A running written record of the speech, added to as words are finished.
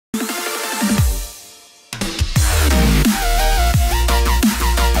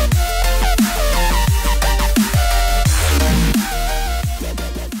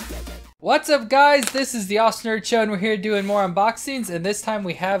What's up, guys? This is the Awesome Nerd Show, and we're here doing more unboxings, and this time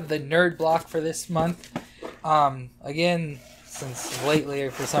we have the nerd block for this month. Again, since lately,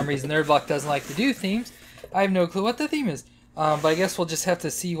 for some reason, nerd block doesn't like to do themes, I have no clue what the theme is. But I guess we'll just have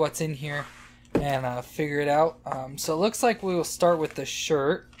to see what's in here and figure it out. So it looks like we will start with the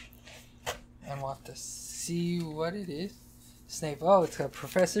shirt, and we'll have to see what it is. Snape. Oh, it's a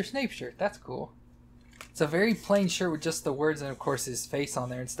Professor Snape shirt. That's cool. It's a very plain shirt with just the words and, of course, his face on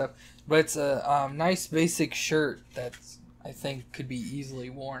there and stuff. But it's a nice basic shirt that I think could be easily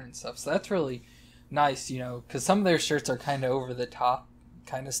worn and stuff. So that's really nice, you know, because some of their shirts are kind of over the top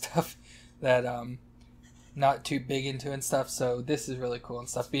kind of stuff that not too big into and stuff. So this is really cool and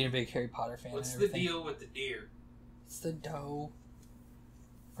stuff, being a big Harry Potter fan. What's the deal with the deer? It's the dough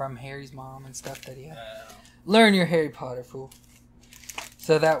from Harry's mom and stuff that he had. Learn your Harry Potter, fool.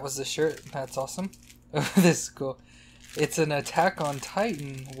 So that was the shirt. That's awesome. This is cool. It's an Attack on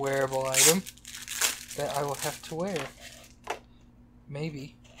Titan wearable item that I will have to wear.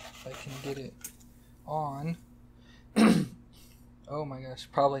 Maybe, if I can get it on. Oh my gosh,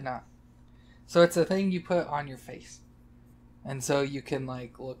 probably not. So it's a thing you put on your face. And so you can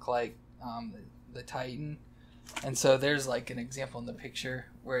like look like the Titan. And so there's like an example in the picture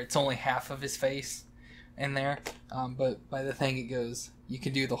where it's only half of his face in there, but by the thing it goes, you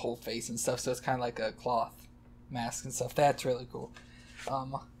can do the whole face and stuff, so it's kind of like a cloth mask and stuff. That's really cool.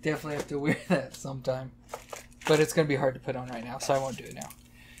 Definitely have to wear that sometime, but it's going to be hard to put on right now, so I won't do it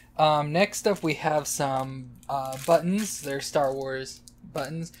now. Next up we have some buttons. They're Star Wars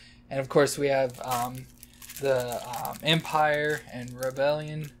buttons, and of course we have the Empire and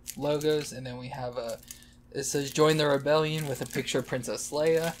Rebellion logos, and then we have it says join the rebellion with a picture of Princess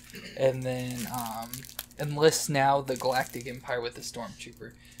Leia, and then enlist now the Galactic Empire with the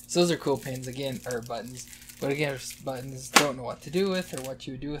Stormtrooper. So those are cool pins again, or buttons. But again, buttons, don't know what to do with or what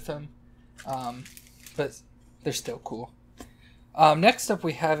you would do with them. But they're still cool. Next up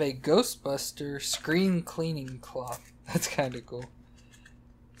we have a Ghostbusters screen cleaning cloth. That's kind of cool.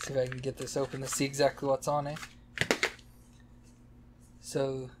 Let's see if I can get this open to see exactly what's on it.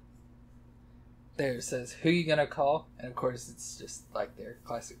 So there it says, who you gonna call? And of course it's just like their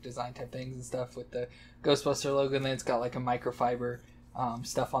classic design type things and stuff with the Ghostbuster logo, and then it's got like a microfiber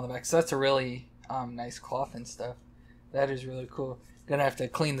stuff on the back. So that's a really nice cloth and stuff. That is really cool. Gonna have to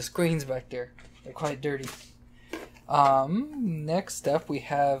clean the screens back there. They're quite dirty. Next up we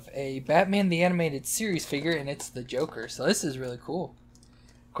have a Batman the Animated Series figure, and it's the Joker. So this is really cool.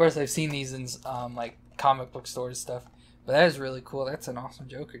 Of course I've seen these in like comic book stores and stuff. But that is really cool. That's an awesome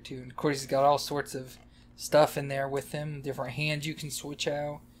Joker, too. And, of course, he's got all sorts of stuff in there with him. Different hands you can switch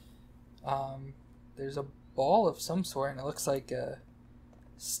out. There's a ball of some sort, and it looks like a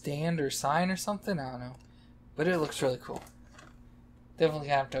stand or sign or something. I don't know. But it looks really cool. Definitely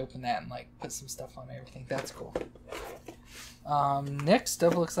gonna have to open that and, like, put some stuff on everything. That's cool. Next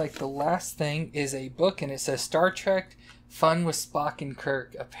up, looks like the last thing is a book, and it says Star Trek Fun with Spock and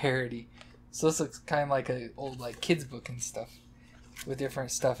Kirk, a parody. So this looks kind of like an old like kids book and stuff with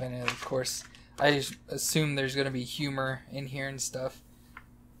different stuff in it. Of course, I assume there's going to be humor in here and stuff.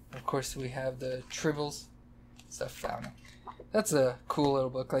 Of course, we have the Tribbles stuff. I don't know. That's a cool little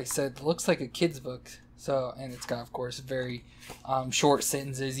book. Like I said, it looks like a kid's book. So, and it's got, of course, very short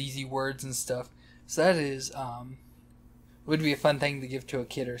sentences, easy words and stuff. So that is would be a fun thing to give to a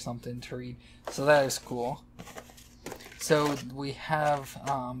kid or something to read. So that is cool. So we have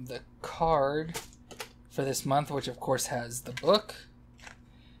the card for this month, which of course has the book.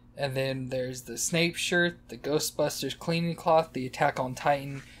 And then there's the Snape shirt, the Ghostbusters cleaning cloth, the Attack on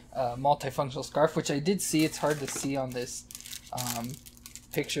Titan multifunctional scarf, which I did see. It's hard to see on this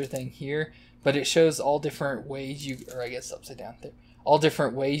picture thing here. But it shows all different ways or I guess upside down there, all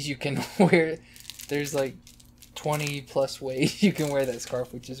different ways you can wear it. There's like 20 plus ways you can wear that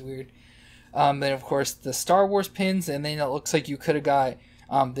scarf, which is weird. Then, of course, the Star Wars pins, and then it looks like you could have got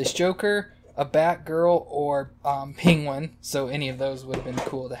this Joker, a Batgirl, or Penguin, so any of those would have been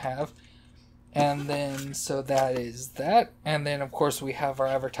cool to have. And then, so that is that. And then, of course, we have our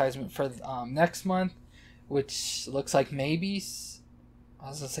advertisement for next month, which looks like maybe, I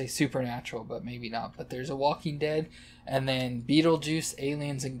was going to say Supernatural, but maybe not. But there's a Walking Dead, and then Beetlejuice,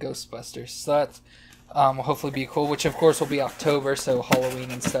 Aliens, and Ghostbusters. So that's will hopefully be cool, which, of course, will be October, so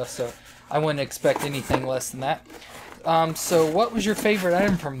Halloween and stuff, so I wouldn't expect anything less than that. So what was your favorite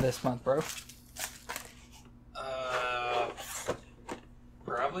item from this month, bro?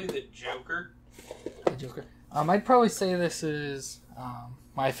 Probably the Joker. The Joker. I'd probably say this is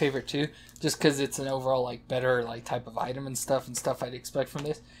my favorite too, just because it's an overall like better like type of item and stuff I'd expect from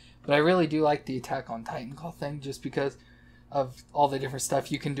this. But I really do like the Attack on Titan call thing, just because of all the different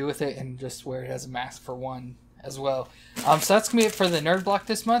stuff you can do with it, and just wear it as a mask for one as well. So that's gonna be it for the Nerd Block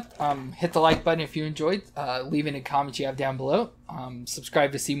this month. Hit the like button if you enjoyed. Leave any comments you have down below.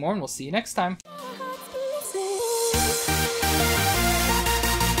 Subscribe to see more, and we'll see you next time.